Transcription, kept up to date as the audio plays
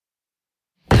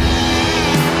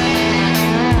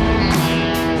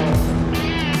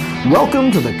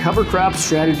Welcome to the Cover Crop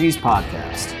Strategies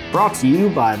Podcast, brought to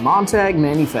you by Montag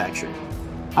Manufacturing.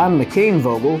 I'm McCain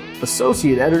Vogel,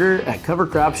 Associate Editor at Cover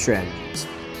Crop Strategies.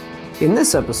 In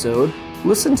this episode,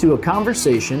 listen to a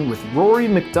conversation with Rory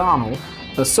McDonnell,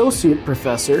 Associate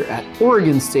Professor at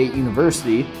Oregon State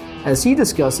University, as he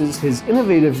discusses his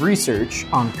innovative research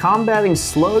on combating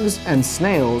slugs and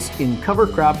snails in cover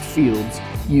cropped fields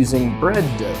using bread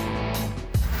dough.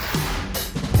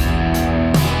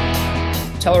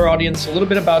 Tell our audience a little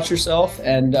bit about yourself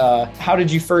and how did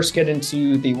you first get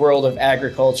into the world of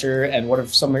agriculture, and what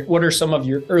are some of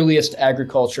your earliest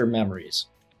agriculture memories?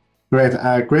 Great,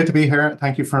 great to be here.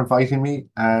 Thank you for inviting me.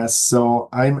 So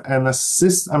I'm an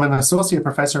associate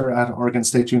professor at Oregon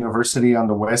State University on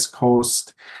the West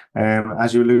Coast.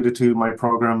 As you alluded to, my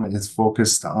program is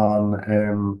focused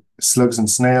on slugs and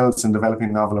snails and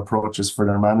developing novel approaches for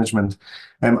their management.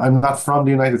 I'm not from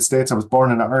the United States. I was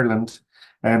born in Ireland.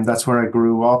 That's where I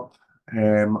grew up.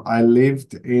 I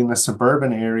lived in a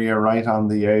suburban area right on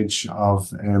the edge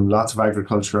of lots of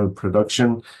agricultural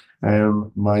production.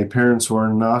 My parents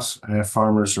were not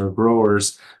farmers or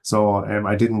growers, so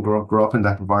I didn't grow up in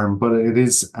that environment. But it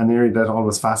is an area that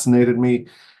always fascinated me,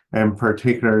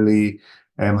 particularly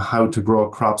how to grow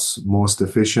crops most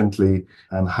efficiently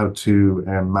and how to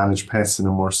manage pests in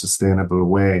a more sustainable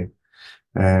way.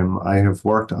 I have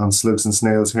worked on slugs and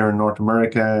snails here in North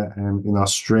America, in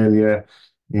Australia,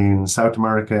 in South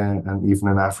America, and even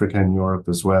in Africa and Europe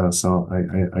as well. So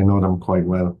I know them quite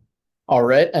well. All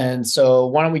right. And so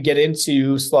why don't we get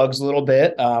into slugs a little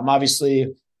bit?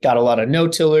 Obviously, got a lot of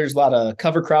no-tillers, a lot of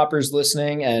cover croppers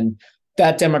listening, and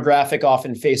that demographic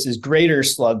often faces greater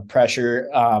slug pressure.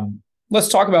 Let's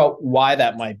talk about why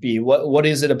that might be. What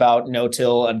is it about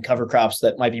no-till and cover crops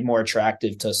that might be more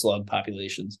attractive to slug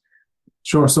populations?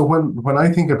 Sure. So when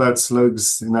I think about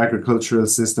slugs in agricultural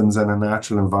systems and in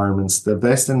natural environments, the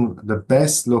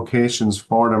best locations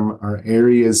for them are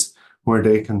areas where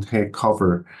they can take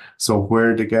cover. So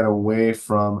where they get away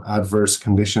from adverse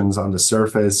conditions on the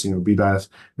surface, be that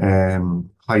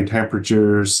high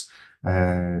temperatures,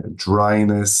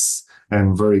 dryness,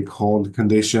 and very cold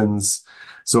conditions.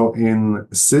 So in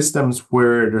systems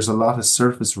where there's a lot of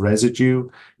surface residue,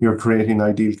 you're creating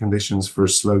ideal conditions for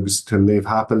slugs to live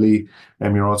happily,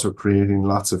 and you're also creating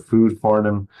lots of food for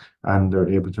them, and they're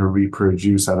able to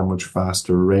reproduce at a much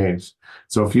faster rate.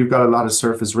 So if you've got a lot of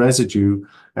surface residue,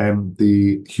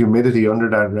 the humidity under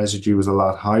that residue is a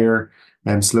lot higher.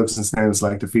 Slugs and snails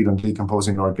like to feed on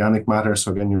decomposing organic matter.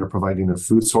 So again, you're providing a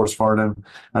food source for them.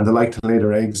 And they like to lay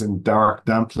their eggs in dark,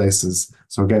 damp places.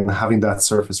 So again, having that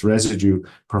surface residue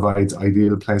provides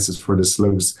ideal places for the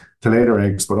slugs to lay their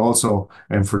eggs, but also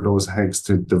for those eggs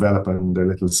to develop and their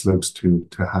little slugs to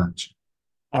hatch.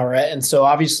 All right. And so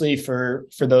obviously for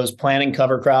those planting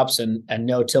cover crops and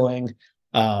no-tilling,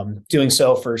 doing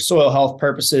so for soil health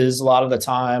purposes a lot of the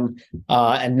time,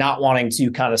 and not wanting to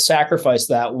kind of sacrifice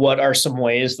that, what are some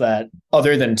ways that,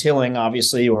 other than tilling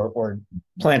obviously or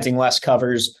planting less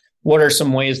covers, what are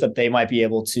some ways that they might be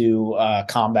able to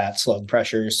combat slug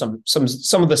pressure? Some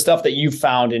of the stuff that you've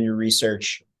found in your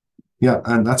research. Yeah,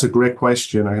 and that's a great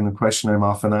question, and a question I'm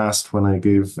often asked when I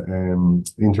give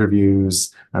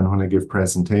interviews and when I give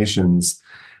presentations.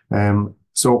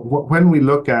 So when we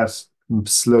look at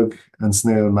slug and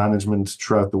snail management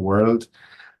throughout the world,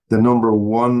 the number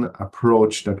one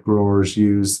approach that growers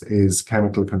use is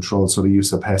chemical control, so the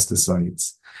use of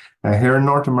pesticides. Here in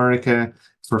North America,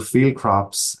 for field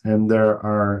crops, there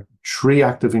are three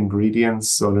active ingredients.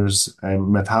 So there's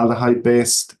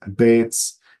metaldehyde-based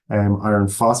baits, iron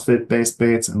phosphate-based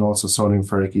baits, and also sodium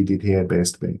ferric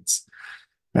EDTA-based baits.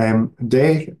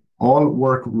 They all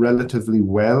work relatively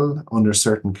well under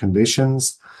certain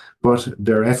conditions, but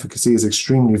their efficacy is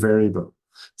extremely variable.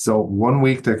 So 1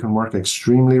 week they can work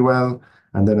extremely well,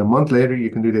 and then a month later you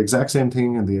can do the exact same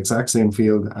thing in the exact same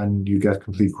field and you get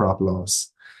complete crop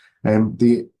loss.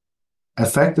 The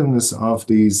effectiveness of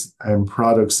these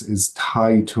products is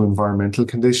tied to environmental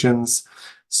conditions.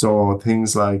 So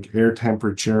things like air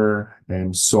temperature,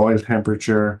 soil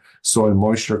temperature, soil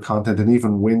moisture content, and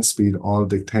even wind speed all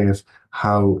dictate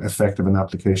how effective an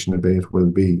application of bait will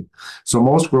be. So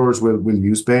most growers will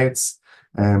use baits.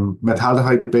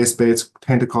 Metaldehyde-based baits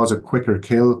tend to cause a quicker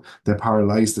kill. They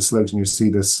paralyze the slugs, and you see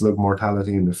the slug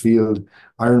mortality in the field.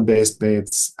 Iron-based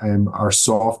baits are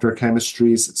softer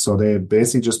chemistries, so they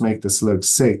basically just make the slugs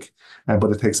sick, but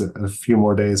it takes a few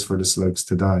more days for the slugs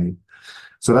to die.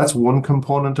 So that's one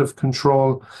component of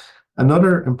control.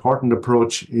 Another important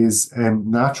approach is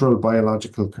natural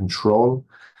biological control.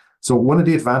 So one of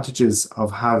the advantages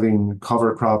of having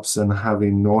cover crops and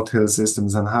having no-till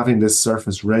systems and having this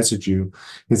surface residue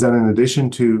is that in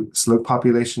addition to slug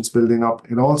populations building up,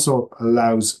 it also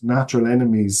allows natural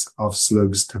enemies of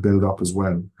slugs to build up as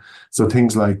well. So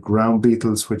things like ground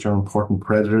beetles, which are important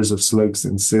predators of slugs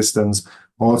in systems,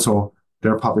 also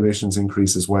their populations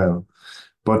increase as well.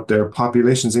 But their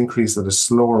populations increase at a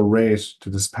slower rate to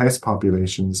the pest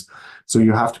populations. So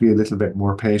you have to be a little bit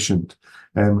more patient.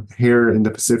 Here in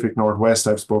the Pacific Northwest,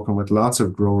 I've spoken with lots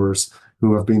of growers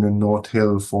who have been in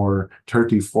no-till for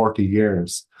 30, 40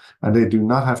 years, and they do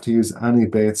not have to use any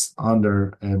baits on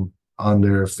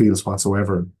their fields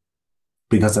whatsoever,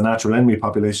 because the natural enemy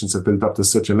populations have built up to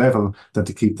such a level that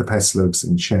they keep the pest slugs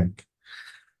in check.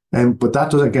 But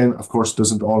that does, again, of course,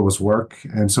 doesn't always work.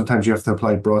 And sometimes you have to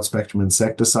apply broad spectrum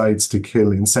insecticides to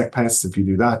kill insect pests. If you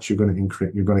do that, you're going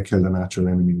to kill the natural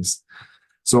enemies.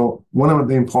 So one of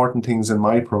the important things in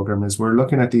my program is we're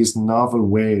looking at these novel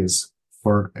ways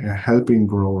for helping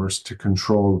growers to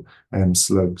control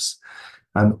slugs.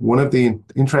 And one of the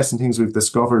interesting things we've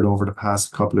discovered over the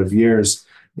past couple of years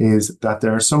is that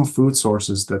there are some food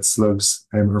sources that slugs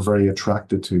are very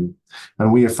attracted to.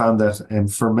 And we have found that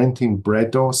fermenting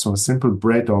bread dough, so a simple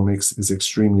bread dough mix, is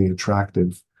extremely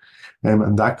attractive.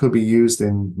 And that could be used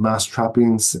in mass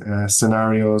trapping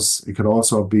scenarios. It could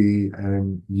also be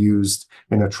used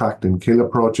in attract and kill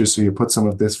approaches. So you put some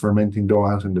of this fermenting dough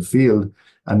out in the field,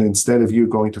 and instead of you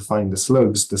going to find the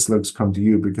slugs come to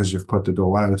you because you've put the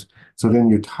dough out. So then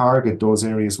you target those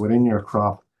areas within your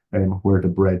crop where the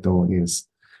bread dough is.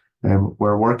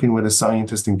 We're working with a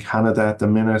scientist in Canada at the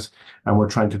minute, and we're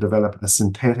trying to develop a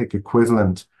synthetic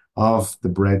equivalent of the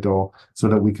bread dough so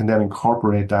that we can then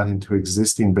incorporate that into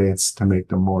existing baits to make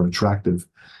them more attractive.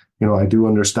 I do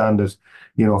understand that,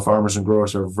 farmers and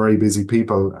growers are very busy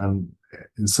people, and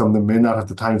some of them may not have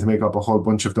the time to make up a whole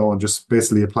bunch of dough and just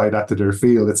basically apply that to their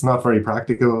field. It's not very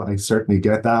practical. I certainly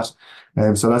get that.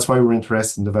 So that's why we're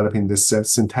interested in developing this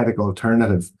synthetic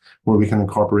alternative where we can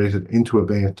incorporate it into a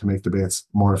bait to make the baits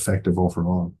more effective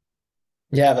overall.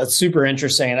 Yeah, that's super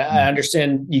interesting. And I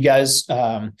understand you guys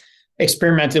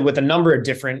experimented with a number of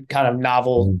different kind of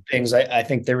novel things. I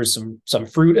think there was some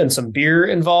fruit and some beer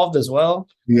involved as well.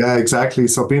 Yeah, exactly.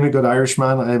 So being a good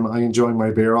Irishman, I enjoy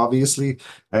my beer, obviously.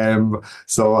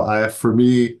 For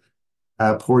me,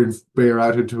 pouring beer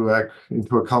out into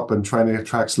a cup and trying to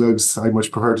attract slugs, I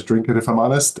much prefer to drink it, if I'm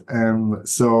honest.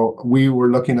 So we were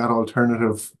looking at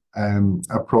alternative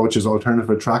approaches, alternative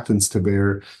attractants to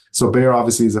beer. So beer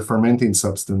obviously is a fermenting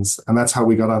substance, and that's how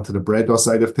we got onto the bread dough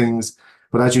side of things.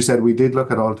 But as you said, we did look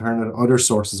at other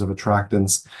sources of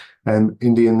attractants. And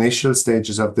in the initial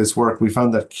stages of this work, we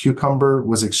found that cucumber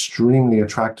was extremely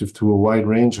attractive to a wide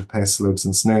range of pest slugs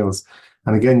and snails.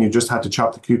 And again, you just had to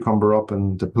chop the cucumber up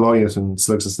and deploy it, and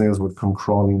slugs and snails would come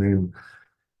crawling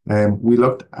in. We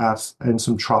looked at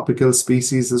some tropical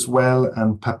species as well,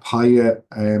 and papaya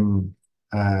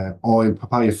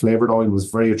flavored oil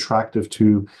was very attractive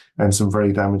to some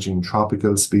very damaging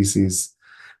tropical species.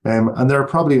 And there are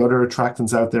probably other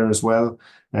attractants out there as well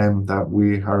that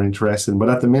we are interested in. But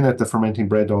at the minute, the fermenting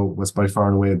bread dough was by far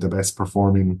and away the best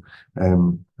performing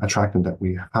attractant that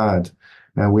we had.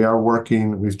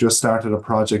 We've just started a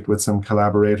project with some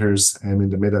collaborators in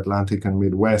the Mid-Atlantic and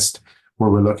Midwest, where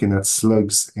we're looking at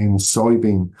slugs in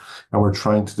soybean, and we're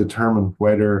trying to determine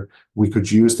whether we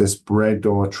could use this bread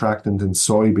dough attractant in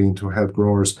soybean to help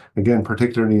growers, again,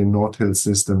 particularly in no-till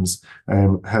systems,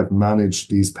 help manage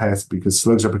these pests, because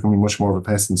slugs are becoming much more of a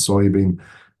pest in soybean,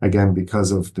 again,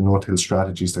 because of the no-till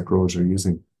strategies that growers are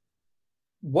using.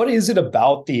 What is it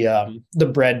about the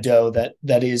bread dough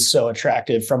that is so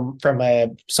attractive from a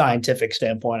scientific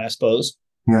standpoint, I suppose?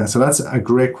 Yeah, so that's a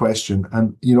great question.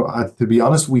 And, to be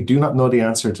honest, we do not know the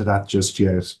answer to that just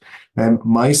yet.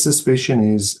 My suspicion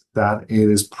is that it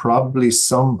is probably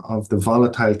some of the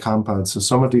volatile compounds, so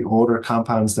some of the odor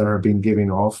compounds that are being given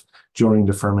off during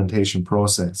the fermentation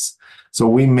process. So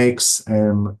we mix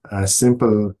a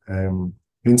simple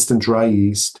instant dry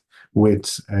yeast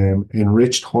with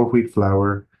enriched whole wheat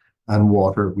flour and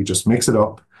water. We just mix it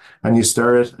up and you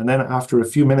stir it. And then after a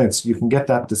few minutes, you can get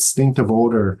that distinctive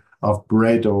odor of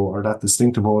bread dough, or that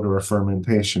distinctive odor of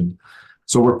fermentation.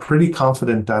 So we're pretty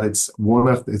confident that it's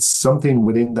something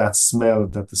within that smell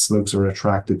that the slugs are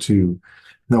attracted to.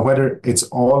 Now, whether it's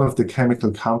all of the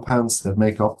chemical compounds that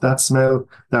make up that smell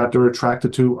that they're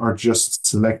attracted to, or just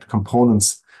select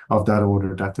components of that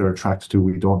odor that they're attracted to,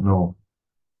 we don't know.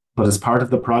 But as part of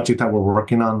the project that we're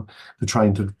working on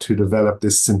to develop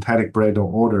this synthetic bread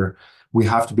dough odor, we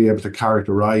have to be able to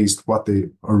characterize what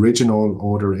the original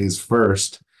odor is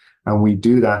first, And we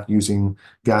do that using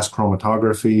gas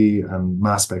chromatography and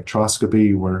mass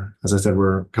spectroscopy, where, as I said,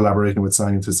 we're collaborating with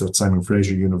scientists at Simon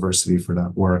Fraser University for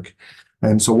that work.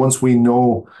 And so once we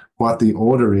know what the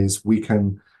odor is, we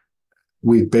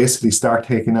basically start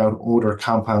taking out odor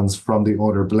compounds from the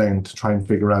odor blend to try and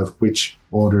figure out which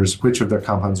of their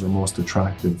compounds are most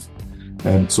attractive.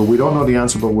 And so we don't know the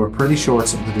answer, but we're pretty sure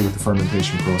it's something to do with the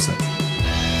fermentation process.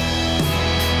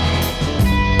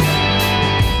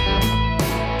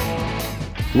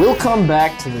 We'll come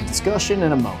back to the discussion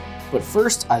in a moment, but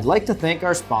first I'd like to thank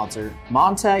our sponsor,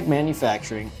 Montag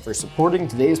Manufacturing, for supporting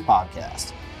today's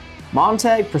podcast.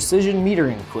 Montag precision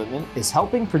metering equipment is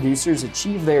helping producers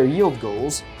achieve their yield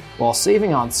goals while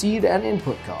saving on seed and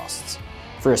input costs.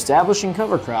 For establishing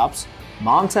cover crops,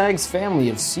 Montag's family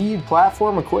of seed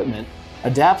platform equipment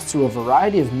adapts to a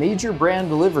variety of major brand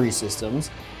delivery systems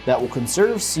that will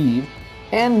conserve seed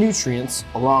and nutrients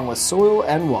along with soil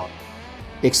and water.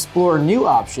 Explore new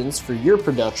options for your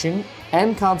production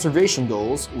and conservation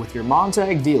goals with your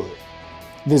Montag dealer.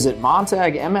 Visit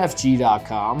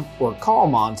montagmfg.com or call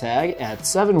Montag at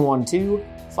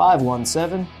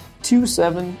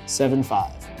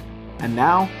 712-517-2775. And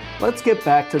now, let's get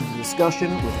back to the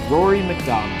discussion with Rory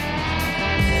McDonnell.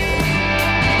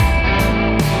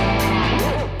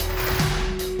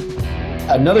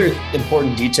 Another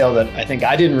important detail that I think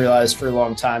I didn't realize for a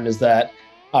long time is that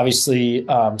obviously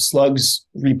slugs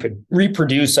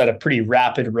reproduce at a pretty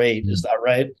rapid rate. Is that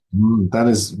right? That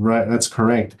is right. That's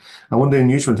correct. And one of the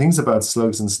unusual things about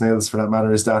slugs and snails, for that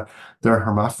matter, is that they're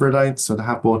hermaphrodites, so they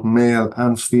have both male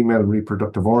and female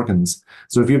reproductive organs.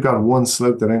 So if you've got one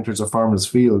slug that enters a farmer's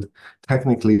field,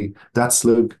 technically that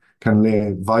slug can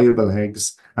lay viable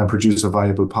eggs and produce a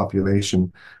viable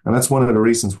population. And that's one of the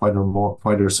reasons why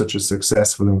they're such a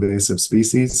successful invasive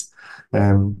species.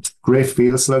 Great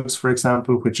field slugs, for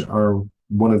example, which are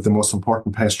one of the most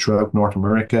important pests throughout North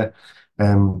America,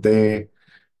 they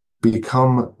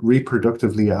become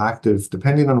reproductively active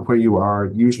depending on where you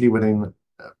are, usually with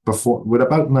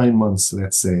about 9 months,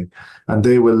 let's say, and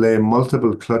they will lay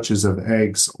multiple clutches of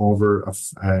eggs over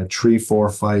a 3, 4,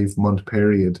 5 month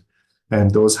period.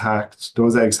 And those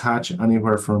eggs hatch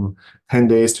anywhere from 10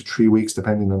 days to 3 weeks,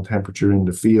 depending on temperature in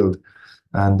the field.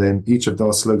 And then each of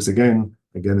those slugs again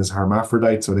is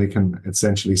hermaphrodite, so they can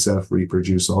essentially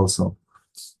self-reproduce also.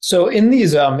 So in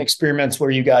these experiments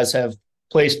where you guys have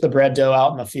placed the bread dough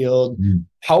out in the field,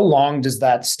 how long does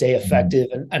that stay effective,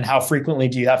 and how frequently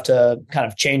do you have to kind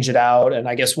of change it out? And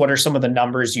I guess what are some of the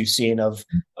numbers you've seen of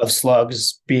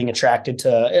slugs being attracted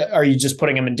to? Are you just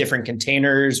putting them in different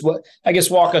containers?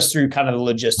 Walk us through kind of the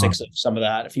logistics of some of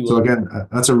that, if you will. So again,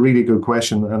 that's a really good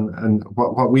question, and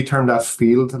what we term that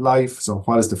field life. So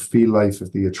what is the field life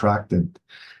of the attractant?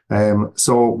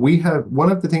 So we have,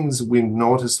 one of the things we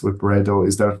noticed with bread dough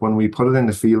is that when we put it in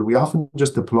the field, we often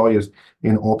just deploy it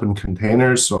in open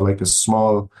containers. So like a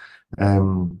small,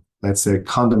 let's say,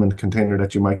 condiment container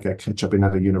that you might get ketchup in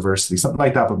at a university, something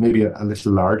like that, but maybe a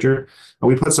little larger. And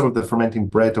we put some of the fermenting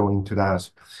bread dough into that.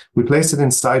 We place it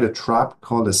inside a trap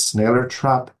called a snailer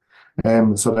trap,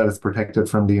 so that it's protected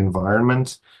from the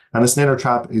environment. And a snailer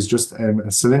trap is just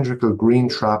a cylindrical green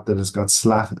trap that has got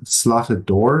slotted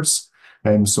doors.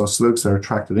 So slugs are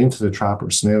attracted into the trap, or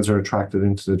snails are attracted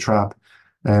into the trap.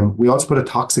 We also put a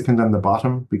toxicant on the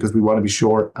bottom because we want to be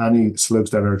sure any slugs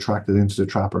that are attracted into the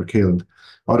trap are killed.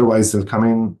 Otherwise, they'll come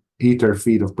in, eat their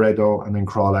feed of bread dough, and then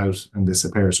crawl out and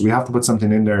disappear. So we have to put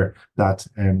something in there that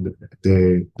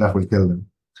will kill them.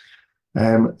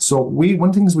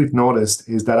 One thing we've noticed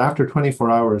is that after 24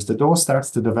 hours, the dough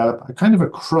starts to develop a kind of a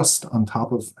crust on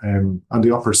top of on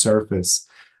the upper surface,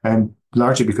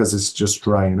 largely because it's just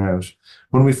drying out.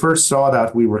 When we first saw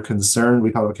that, we were concerned.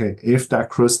 We thought, okay, if that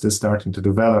crust is starting to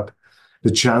develop,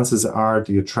 the chances are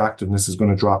the attractiveness is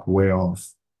going to drop way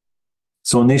off.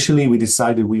 So initially, we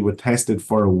decided we would test it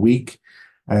for a week.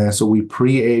 So we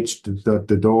pre-aged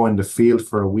the dough in the field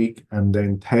for a week and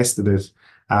then tested it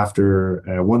after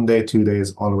 1 day, 2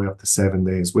 days, all the way up to 7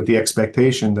 days, with the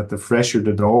expectation that the fresher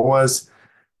the dough was,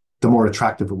 the more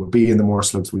attractive it would be and the more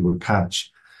slugs we would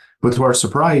catch. But to our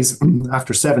surprise,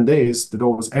 after 7 days, the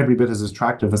dough was every bit as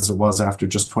attractive as it was after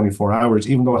just 24 hours,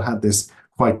 even though it had this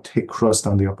quite thick crust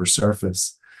on the upper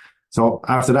surface. So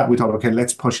after that, we thought, okay,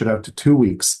 let's push it out to 2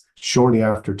 weeks. Surely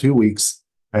after 2 weeks,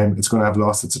 it's going to have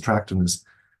lost its attractiveness.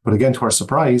 But again, to our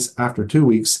surprise, after 2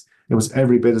 weeks, it was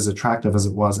every bit as attractive as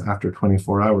it was after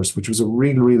 24 hours, which was a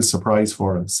real surprise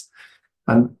for us.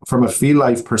 And from a field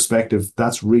life perspective,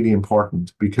 that's really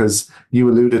important because you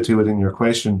alluded to it in your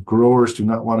question. Growers do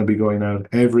not want to be going out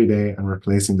every day and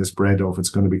replacing this bread dough if it's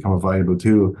going to become a viable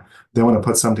tool. They want to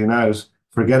put something out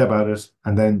forget about it,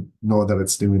 and then know that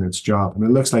it's doing its job. And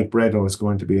it looks like bread dough is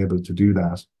going to be able to do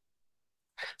that.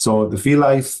 So the field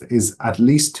life is at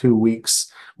least 2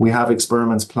 weeks. We have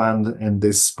experiments planned in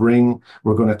this spring.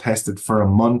 We're going to test it for a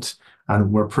month,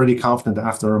 and we're pretty confident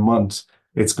after a month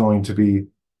it's going to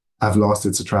have lost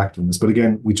its attractiveness. But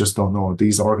again, we just don't know.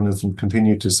 These organisms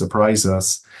continue to surprise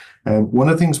us. And one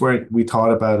of the things where we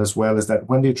thought about as well is that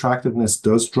when the attractiveness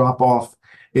does drop off,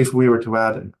 if we were to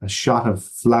add a shot of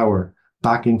flour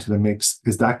back into the mix,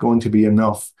 is that going to be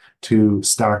enough to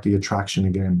start the attraction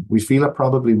again? We feel it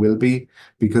probably will be,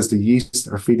 because the yeast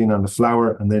are feeding on the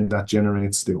flour, and then that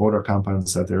generates the odor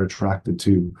compounds that they're attracted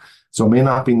to. So it may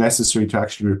not be necessary to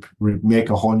actually make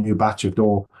a whole new batch of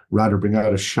dough, rather bring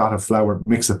out a shot of flour,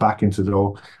 mix it back into the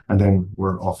dough, and then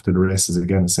we're off to the races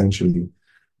again, essentially.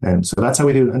 And so that's how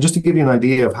we do it. And just to give you an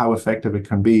idea of how effective it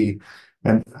can be,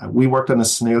 and we worked on a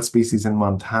snail species in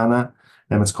Montana,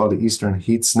 and it's called the Eastern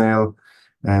heat snail.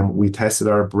 We tested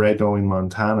our bread dough in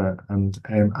Montana, and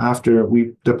after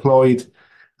we deployed,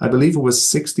 I believe it was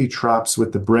 60 traps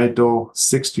with the bread dough,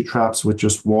 60 traps with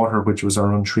just water, which was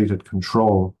our untreated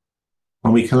control.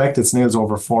 And we collected snails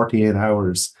over 48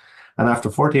 hours. And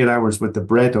after 48 hours with the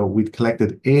bread dough, we'd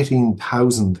collected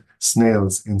 18,000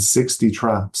 snails in 60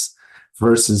 traps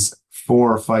versus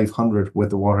 400 or 500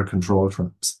 with the water control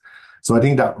traps. So I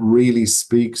think that really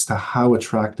speaks to how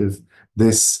attractive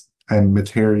this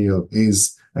material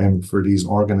is for these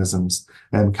organisms.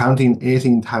 And counting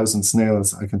 18,000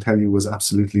 snails, I can tell you, was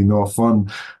absolutely no fun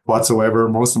whatsoever.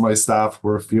 Most of my staff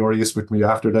were furious with me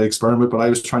after the experiment, but I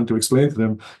was trying to explain to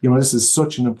them, this is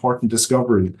such an important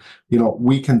discovery.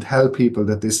 We can tell people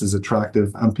that this is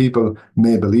attractive, and people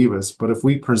may believe us, but if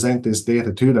we present this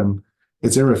data to them,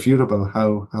 it's irrefutable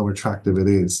how attractive it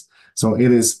is. So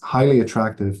it is highly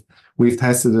attractive. We've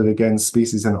tested it against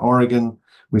species in Oregon.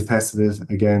 We've tested it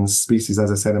against species,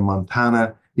 as I said, in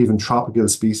Montana, even tropical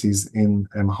species in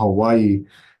Hawaii.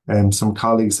 Some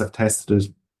colleagues have tested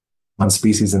it on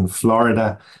species in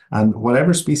Florida. And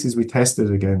whatever species we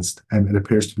tested against, it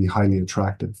appears to be highly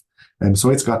attractive. And so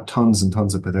it's got tons and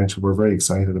tons of potential. We're very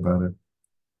excited about it.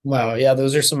 Wow. Yeah,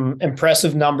 those are some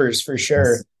impressive numbers for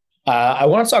sure. Yes. I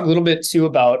want to talk a little bit too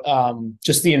about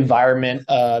just the environment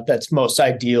that's most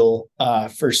ideal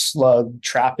for slug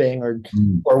trapping,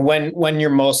 or when you're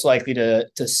most likely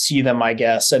to see them, I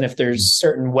guess, and if there's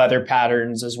certain weather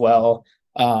patterns as well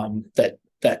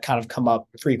that kind of come up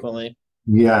frequently.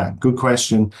 Yeah, good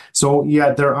question. So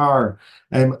yeah, there are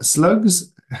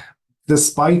slugs,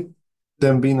 despite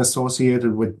them being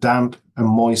associated with damp and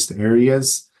moist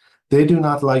areas. They do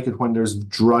not like it when there's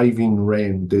driving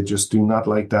rain. They just do not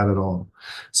like that at all.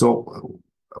 So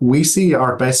we see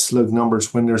our best slug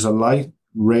numbers when there's a light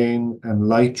rain and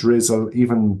light drizzle,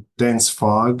 even dense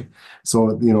fog.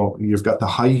 So, you've got the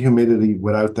high humidity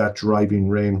without that driving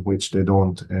rain, which they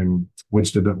don't,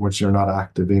 which you're not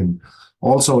active in.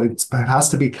 Also, it has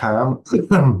to be calm.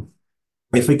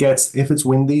 If it's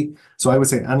windy, so I would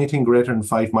say anything greater than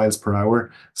 5 miles per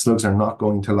hour, slugs are not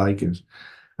going to like it.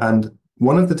 And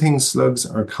one of the things slugs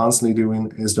are constantly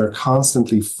doing is they're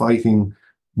constantly fighting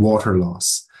water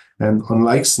loss. And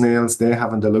unlike snails, they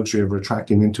haven't the luxury of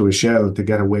retracting into a shell to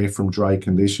get away from dry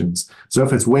conditions. So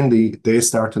if it's windy, they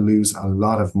start to lose a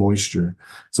lot of moisture.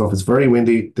 So if it's very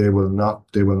windy, they will not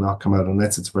come out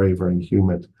unless it's very, very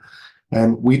humid.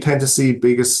 And we tend to see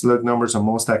biggest slug numbers and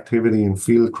most activity in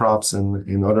field crops and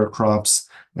in other crops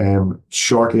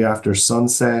shortly after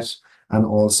sunset, and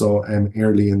also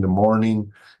early in the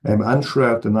morning. And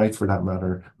throughout the night for that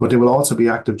matter. But they will also be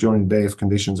active during the day if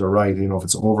conditions are right, if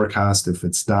it's overcast, if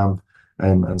it's damp,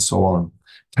 and so on.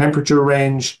 Temperature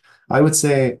range, I would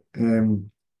say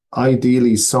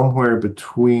ideally somewhere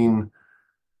between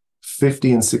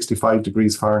 50 and 65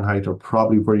 degrees Fahrenheit are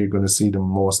probably where you're going to see them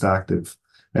most active.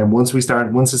 And once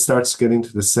it starts getting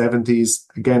to the 70s,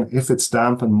 again, if it's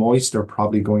damp and moist, they're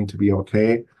probably going to be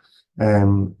okay.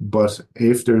 But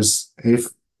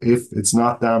if it's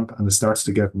not damp and it starts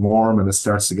to get warm and it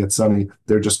starts to get sunny,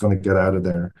 they're just going to get out of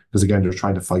there, because again, they're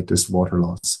trying to fight this water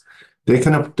loss. They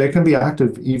can be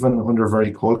active even under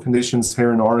very cold conditions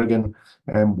here in Oregon,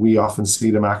 and we often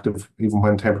see them active even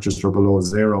when temperatures are below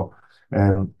zero.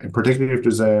 And particularly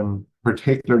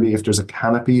if there's a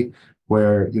canopy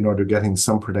where they're getting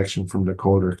some protection from the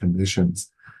colder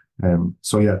conditions.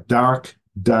 So yeah, dark,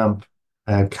 damp,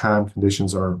 calm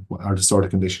conditions are the sort of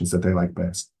conditions that they like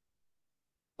best.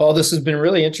 Well, this has been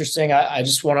really interesting. I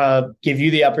just want to give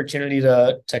you the opportunity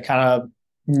to kind of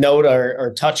note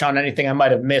or touch on anything I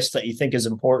might have missed that you think is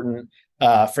important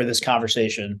for this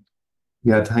conversation.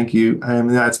 Yeah, thank you.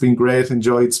 Yeah, it's been great.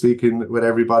 Enjoyed speaking with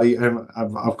everybody.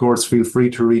 Of course, feel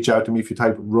free to reach out to me. If you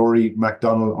type Rory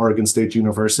McDonnell, Oregon State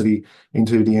University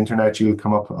into the internet, you'll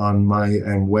come up on my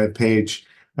web page.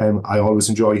 I always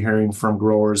enjoy hearing from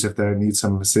growers if they need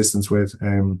some assistance with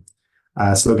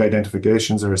slug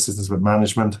identifications or assistance with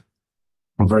management.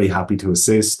 I'm very happy to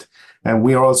assist. And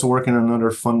we are also working on another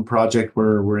fun project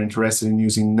where we're interested in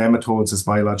using nematodes as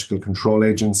biological control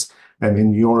agents. And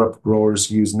in Europe, growers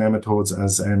use nematodes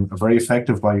as a very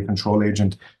effective biocontrol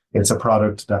agent. It's a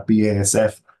product that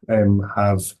BASF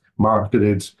have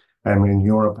marketed in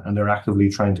Europe, and they're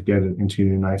actively trying to get it into the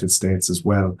United States as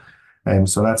well.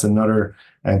 So that's another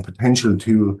potential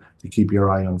tool to keep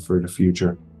your eye on for the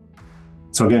future.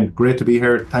 So again, great to be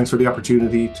here. Thanks for the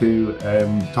opportunity to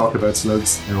talk about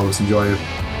slugs. I always enjoy it.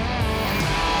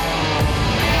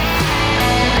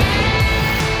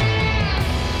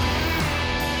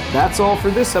 That's all for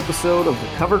this episode of the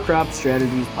Cover Crop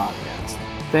Strategies podcast.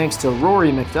 Thanks to Rory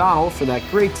McDonnell for that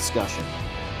great discussion.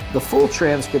 The full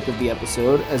transcript of the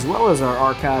episode, as well as our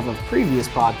archive of previous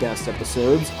podcast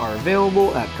episodes, are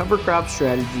available at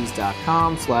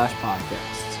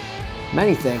covercropstrategies.com/podcasts.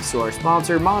 Many thanks to our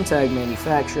sponsor, Montag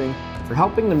Manufacturing, for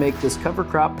helping to make this Cover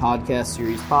Crop podcast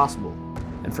series possible.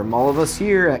 And from all of us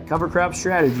here at Cover Crop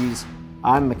Strategies,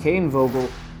 I'm McCain Vogel.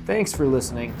 Thanks for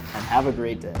listening, and have a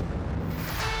great day.